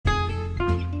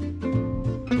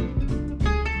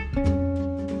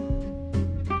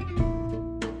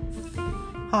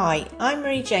Hi, I'm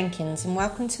Marie Jenkins and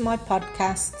welcome to my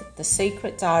podcast, The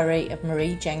Secret Diary of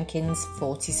Marie Jenkins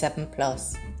 47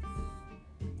 Plus.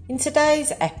 In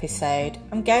today's episode,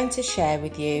 I'm going to share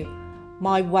with you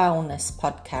my wellness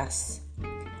podcast,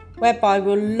 whereby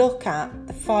we'll look at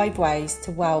the 5 ways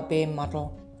to wellbeing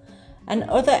model and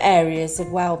other areas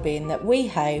of wellbeing that we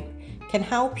hope can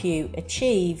help you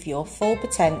achieve your full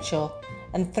potential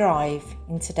and thrive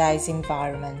in today's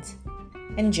environment.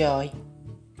 Enjoy.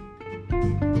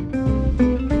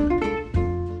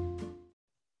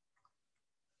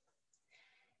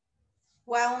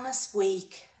 Wellness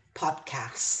Week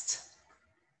podcast.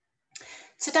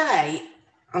 Today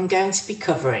I'm going to be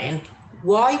covering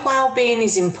why wellbeing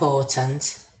is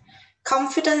important,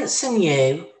 confidence in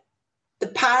you, the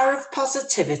power of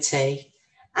positivity,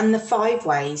 and the 5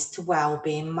 ways to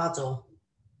wellbeing model.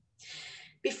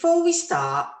 Before we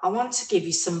start, I want to give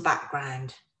you some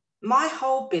background. My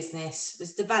whole business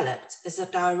was developed as a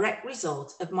direct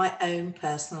result of my own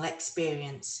personal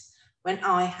experience when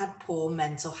I had poor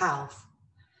mental health.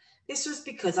 This was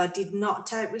because I did not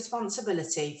take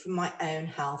responsibility for my own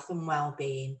health and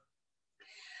well-being.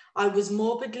 I was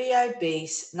morbidly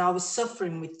obese and I was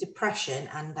suffering with depression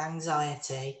and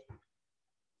anxiety.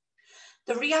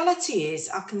 The reality is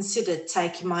I considered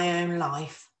taking my own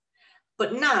life.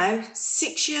 But now,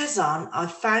 6 years on,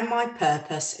 I've found my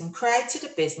purpose and created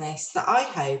a business that I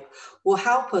hope will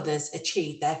help others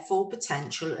achieve their full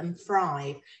potential and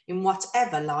thrive in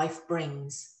whatever life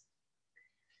brings.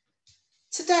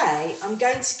 Today, I'm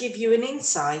going to give you an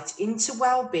insight into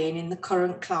wellbeing in the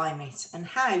current climate and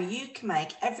how you can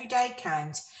make every day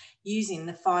count using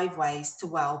the 5 ways to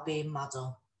wellbeing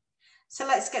model. So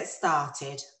let's get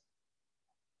started.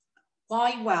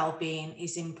 Why wellbeing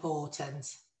is important.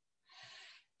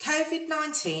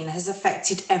 COVID-19 has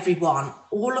affected everyone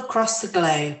all across the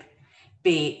globe,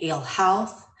 be it ill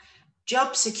health,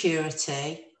 job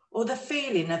security, or the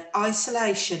feeling of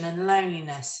isolation and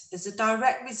loneliness as a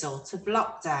direct result of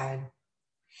lockdown.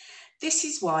 This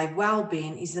is why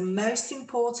well-being is the most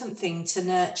important thing to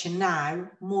nurture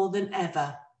now more than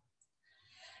ever.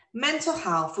 Mental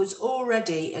health was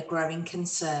already a growing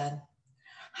concern.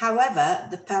 However,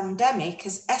 the pandemic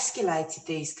has escalated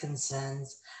these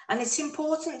concerns, and it's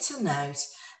important to note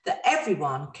that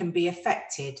everyone can be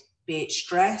affected, be it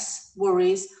stress,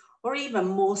 worries, or even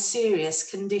more serious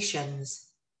conditions.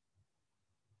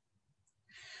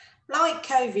 Like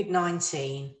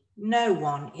COVID-19, no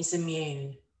one is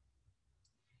immune.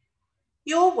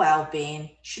 Your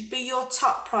well-being should be your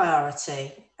top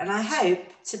priority, and I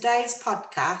hope today's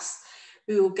podcast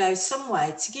we will go some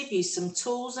way to give you some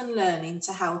tools and learning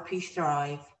to help you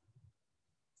thrive.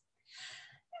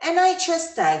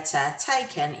 NHS data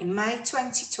taken in May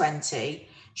 2020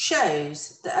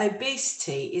 shows that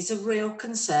obesity is a real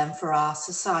concern for our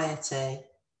society.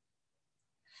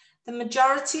 The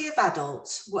majority of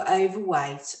adults were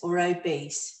overweight or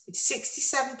obese, with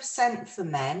 67% for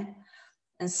men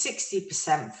and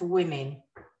 60% for women.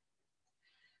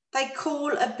 They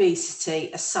call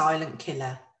obesity a silent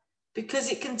killer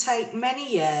because it can take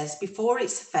many years before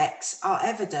its effects are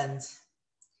evident,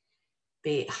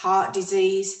 be it heart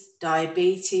disease,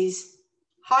 diabetes,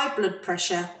 high blood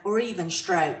pressure, or even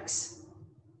strokes.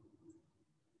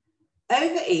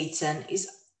 Overeating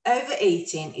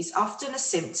is often a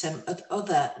symptom of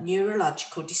other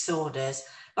neurological disorders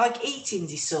like eating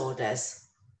disorders.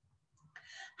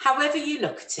 However you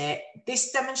look at it,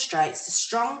 this demonstrates the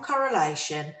strong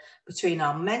correlation between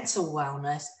our mental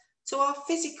wellness to our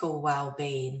physical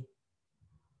well-being.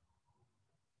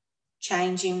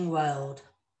 Changing world.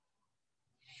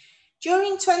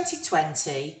 During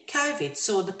 2020, COVID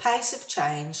saw the pace of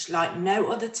change like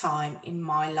no other time in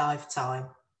my lifetime.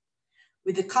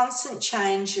 With the constant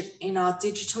change in our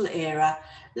digital era,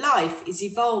 life is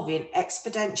evolving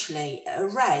exponentially at a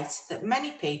rate that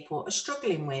many people are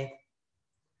struggling with.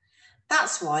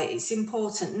 That's why it's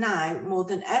important now more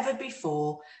than ever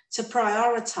before to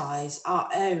prioritise our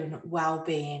own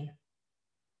well-being.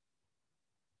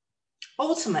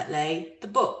 Ultimately, the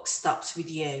book stops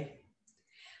with you.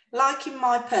 Like in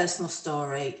my personal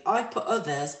story, I put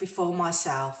others before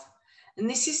myself. And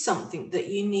this is something that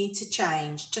you need to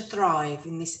change to thrive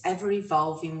in this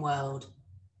ever-evolving world.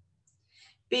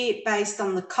 Be it based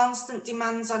on the constant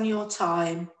demands on your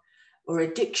time, or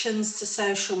addictions to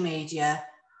social media,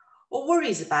 or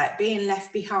worries about being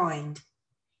left behind.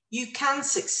 You can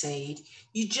succeed.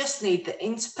 You just need the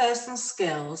interpersonal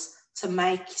skills to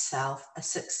make yourself a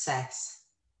success.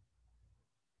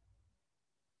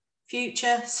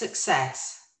 Future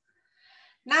success.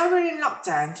 Now we're in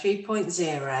lockdown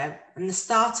 3.0 and the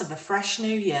start of a fresh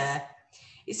new year,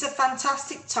 It's a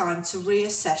fantastic time to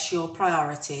reassess your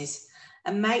priorities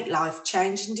and make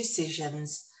life-changing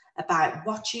decisions about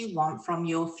what you want from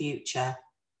your future.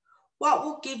 What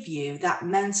will give you that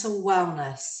mental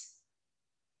wellness?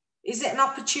 Is it an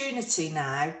opportunity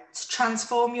now to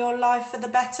transform your life for the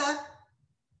better?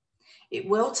 It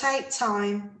will take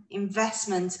time,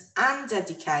 investment, and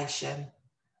dedication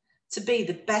to be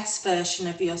the best version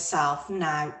of yourself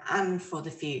now and for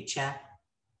the future.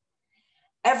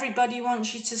 Everybody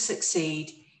wants you to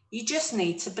succeed. You just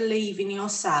need to believe in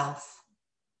yourself.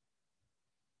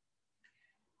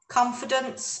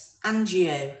 Confidence and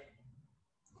you.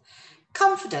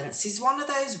 Confidence is one of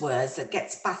those words that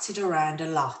gets batted around a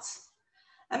lot,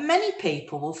 and many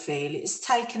people will feel it's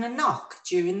taken a knock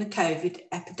during the COVID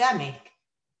epidemic,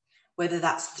 whether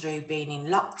that's through being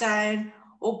in lockdown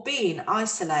or being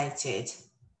isolated.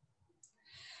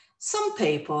 Some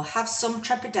people have some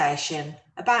trepidation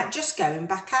about just going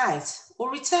back out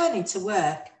or returning to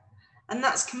work, and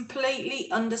that's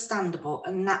completely understandable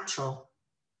and natural.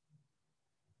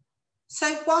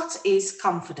 So what is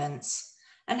confidence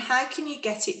and how can you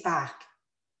get it back?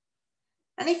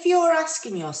 And if you're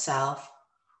asking yourself,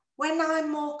 when I'm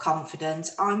more confident,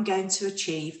 I'm going to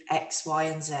achieve X, Y,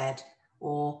 and Z,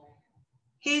 or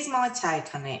here's my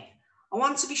take on it. I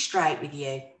want to be straight with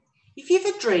you. If you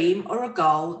have a dream or a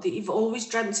goal that you've always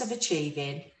dreamt of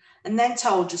achieving and then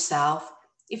told yourself,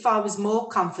 if I was more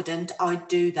confident, I'd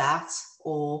do that,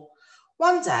 or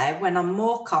one day when I'm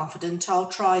more confident, I'll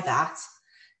try that,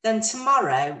 then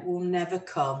tomorrow will never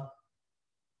come.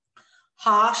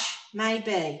 Harsh,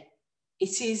 maybe.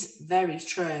 It is very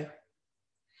true.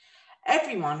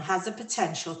 Everyone has the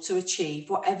potential to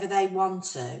achieve whatever they want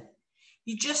to.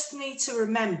 You just need to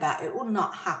remember it will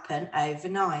not happen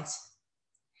overnight.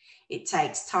 It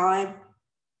takes time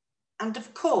and,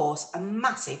 of course, a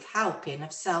massive helping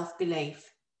of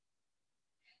self-belief.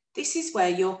 This is where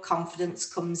your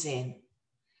confidence comes in.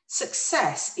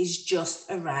 Success is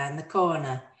just around the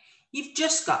corner. You've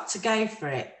just got to go for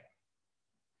it.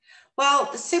 Well,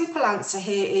 the simple answer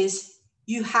here is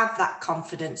you have that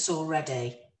confidence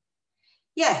already.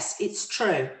 Yes, it's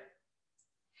true.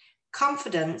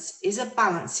 Confidence is a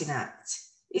balancing act.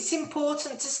 It's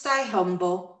important to stay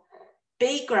humble,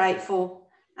 be grateful,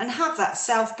 and have that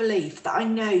self-belief that I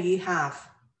know you have.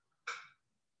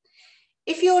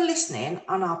 If you're listening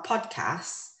on our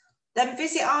podcast, then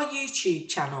visit our YouTube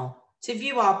channel to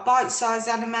view our bite-sized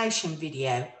animation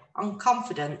video on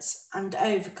confidence and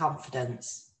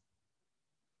overconfidence.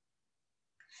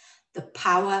 The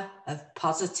power of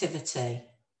positivity.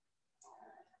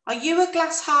 Are you a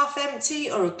glass half empty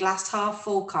or a glass half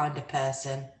full kind of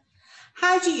person?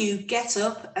 How do you get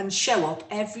up and show up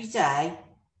every day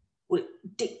will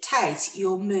dictate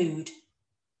your mood.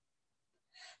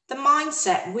 The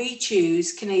mindset we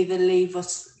choose can either leave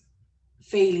us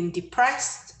feeling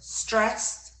depressed,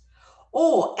 stressed,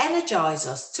 or energize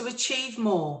us to achieve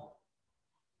more.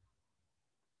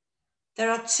 There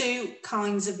are two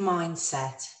kinds of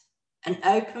mindset, an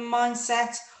open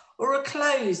mindset or a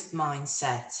closed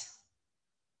mindset.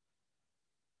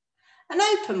 An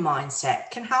open mindset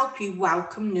can help you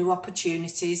welcome new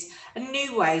opportunities and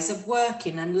new ways of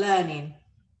working and learning,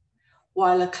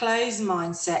 while a closed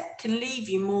mindset can leave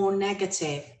you more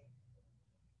negative.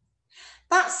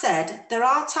 That said, there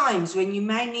are times when you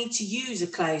may need to use a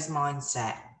closed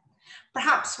mindset,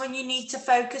 perhaps when you need to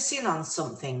focus in on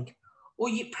something, or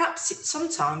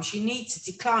sometimes you need to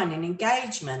decline an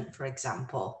engagement, for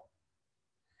example.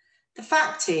 The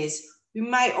fact is, we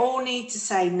may all need to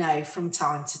say no from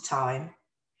time to time,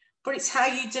 but it's how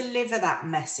you deliver that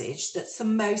message that's the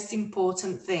most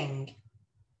important thing.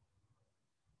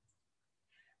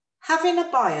 Having a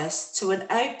bias to an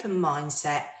open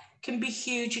mindset can be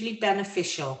hugely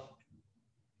beneficial.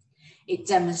 It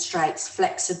demonstrates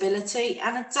flexibility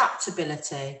and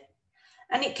adaptability,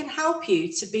 and it can help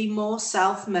you to be more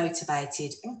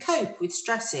self-motivated and cope with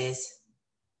stresses.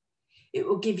 It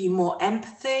will give you more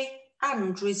empathy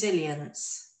and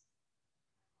resilience.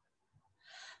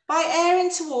 By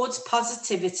erring towards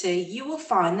positivity, you will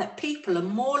find that people are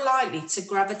more likely to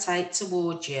gravitate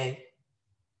towards you,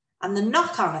 and the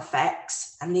knock-on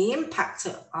effects and the impact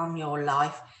on your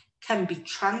life can be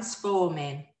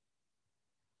transforming.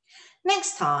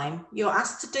 Next time you're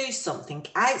asked to do something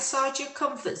outside your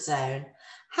comfort zone,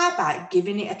 how about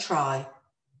giving it a try?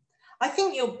 I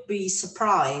think you'll be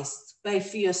surprised, both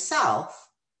for yourself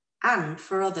and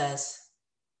for others.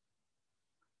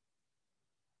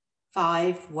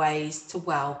 5 Ways to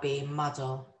Wellbeing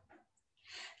Model.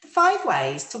 The 5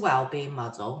 Ways to Wellbeing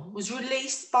Model was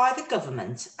released by the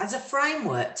government as a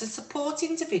framework to support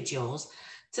individuals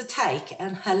to take a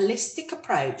holistic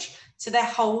approach to their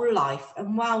whole life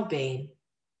and well-being.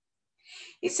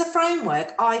 It's a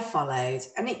framework I followed,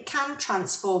 and it can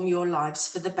transform your lives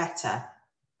for the better.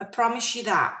 I promise you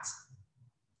that.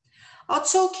 I'll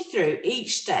talk you through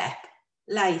each step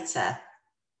later.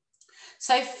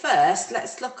 So first,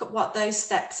 let's look at what those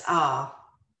steps are.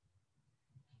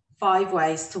 5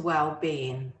 ways to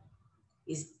well-being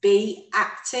is be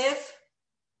active,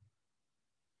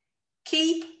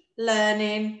 keep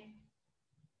learning,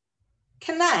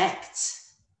 connect,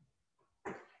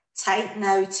 take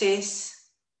notice,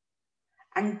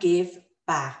 and give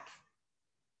back.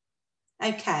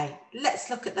 Okay, let's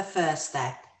look at the first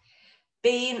step,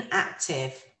 being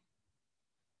active.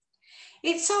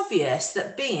 It's obvious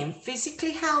that being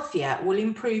physically healthier will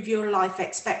improve your life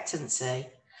expectancy,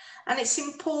 and it's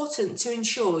important to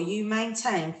ensure you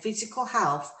maintain physical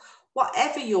health,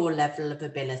 whatever your level of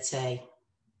ability.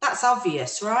 That's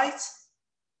obvious, right?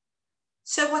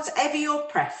 So whatever your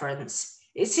preference,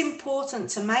 it's important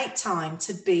to make time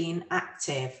to being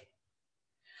active.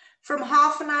 From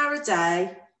half an hour a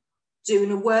day, doing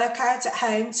a workout at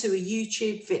home to a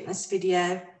YouTube fitness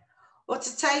video, or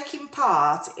to taking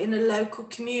part in a local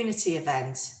community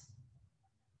event.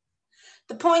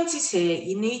 The point is here,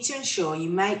 you need to ensure you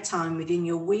make time within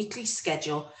your weekly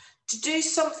schedule to do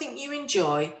something you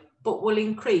enjoy but will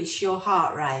increase your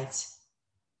heart rate.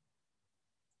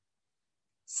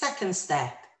 Second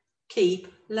step, keep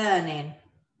learning.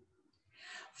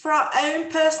 For our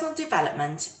own personal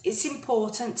development, it's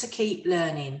important to keep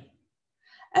learning.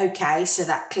 Okay, so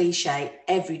that cliche,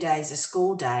 every day is a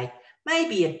school day, may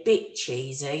be a bit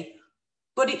cheesy,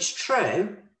 but it's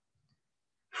true.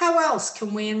 How else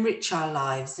can we enrich our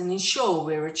lives and ensure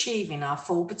we're achieving our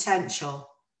full potential?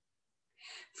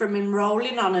 From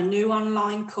enrolling on a new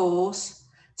online course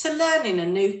to learning a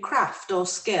new craft or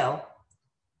skill,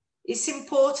 it's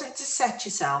important to set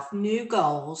yourself new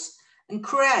goals and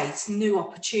create new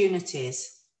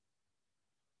opportunities.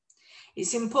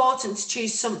 It's important to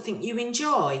choose something you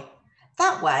enjoy.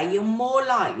 That way, you're more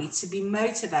likely to be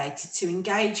motivated to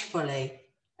engage fully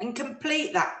and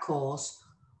complete that course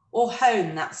or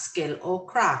hone that skill or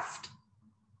craft.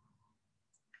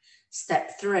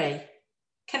 Step 3,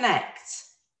 connect.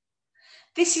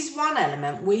 This is one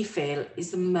element we feel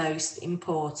is the most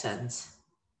important.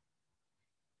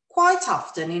 Quite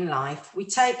often in life, we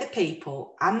take the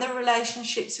people and the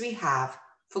relationships we have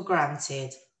for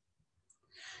granted.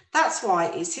 That's why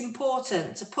it's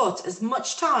important to put as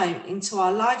much time into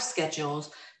our life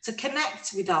schedules to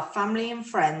connect with our family and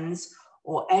friends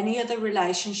or any other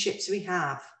relationships we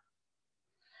have.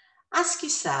 Ask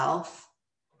yourself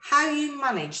how you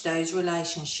manage those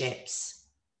relationships.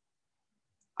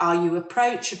 Are you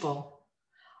approachable?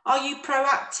 Are you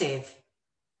proactive?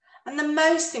 And the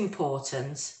most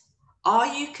important, are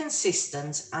you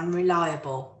consistent and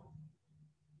reliable?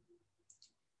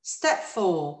 Step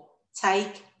 4,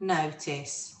 take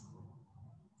notice.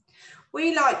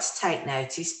 We like to take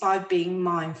notice by being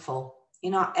mindful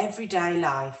in our everyday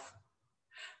life.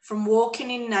 From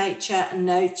walking in nature and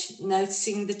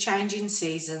noticing the changing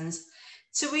seasons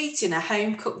to eating a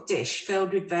home-cooked dish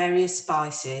filled with various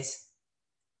spices.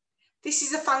 This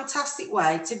is a fantastic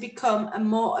way to become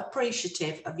more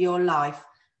appreciative of your life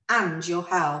and your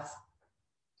health.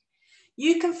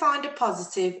 You can find a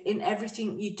positive in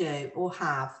everything you do or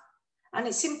have, and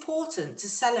it's important to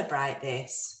celebrate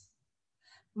this.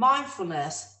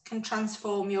 Mindfulness can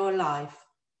transform your life.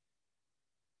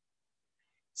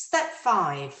 Step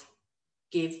 5,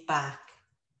 give back.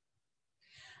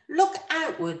 Look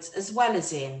outwards as well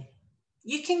as in.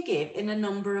 You can give in a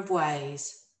number of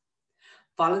ways.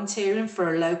 Volunteering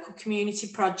for a local community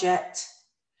project,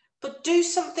 but do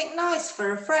something nice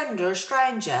for a friend or a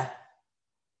stranger.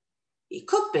 It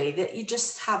could be that you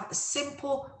just have a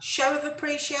simple show of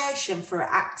appreciation for an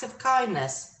act of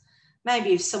kindness,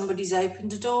 maybe if somebody's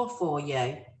opened a door for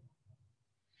you.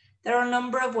 There are a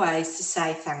number of ways to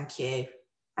say thank you,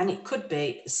 and it could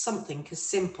be something as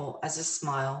simple as a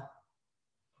smile.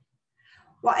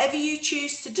 Whatever you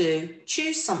choose to do,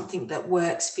 choose something that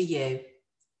works for you.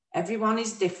 Everyone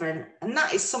is different, and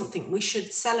that is something we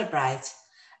should celebrate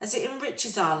as it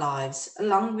enriches our lives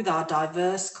along with our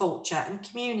diverse culture and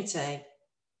community.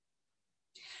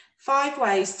 5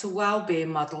 ways to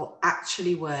wellbeing model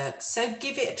actually works, so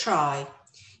give it a try.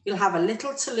 You'll have a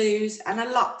little to lose and a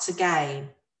lot to gain.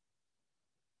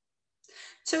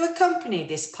 To accompany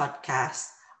this podcast,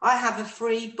 I have a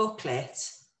free booklet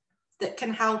that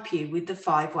can help you with the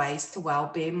 5 ways to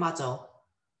wellbeing model.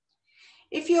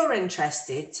 If you're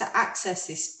interested to access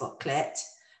this booklet,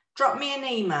 drop me an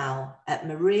email at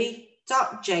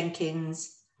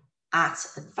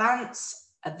marie.jenkins@advance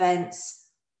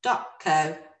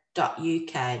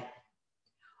www.wellbeingevents.co.uk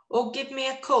or give me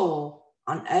a call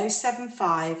on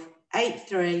 075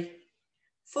 83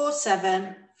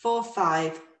 47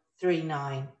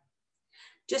 4539.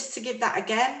 Just to give that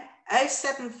again,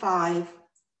 075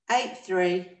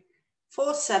 83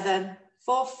 47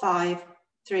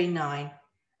 4539,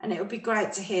 and it would be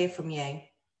great to hear from you.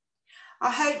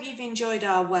 I hope you've enjoyed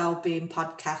our Wellbeing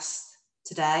podcast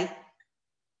today.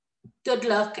 Good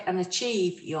luck and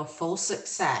achieve your full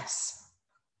success.